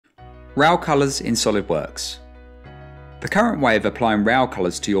RAL colours in SOLIDWORKS. The current way of applying RAL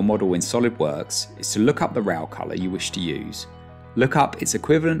colours to your model in SOLIDWORKS is to look up the RAL colour you wish to use, look up its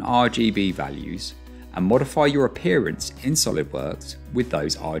equivalent RGB values, and modify your appearance in SOLIDWORKS with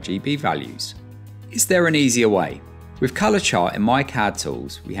those RGB values. Is there an easier way? With Colour Chart in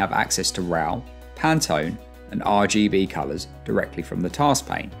myCADtools, we have access to RAL, Pantone, and RGB colours directly from the task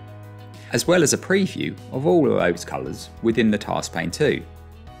pane, as well as a preview of all of those colours within the task pane too.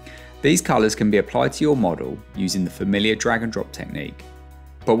 These colours can be applied to your model using the familiar drag and drop technique.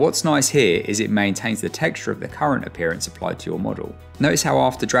 But what's nice here is it maintains the texture of the current appearance applied to your model. Notice how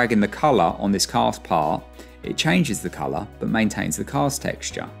after dragging the colour on this cast part, it changes the colour but maintains the cast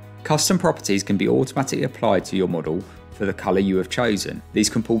texture. Custom properties can be automatically applied to your model for the colour you have chosen. These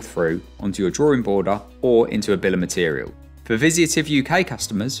can pull through onto your drawing border or into a bill of material. For Visiativ UK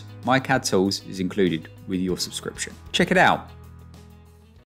customers, myCADtools is included with your subscription. Check it out.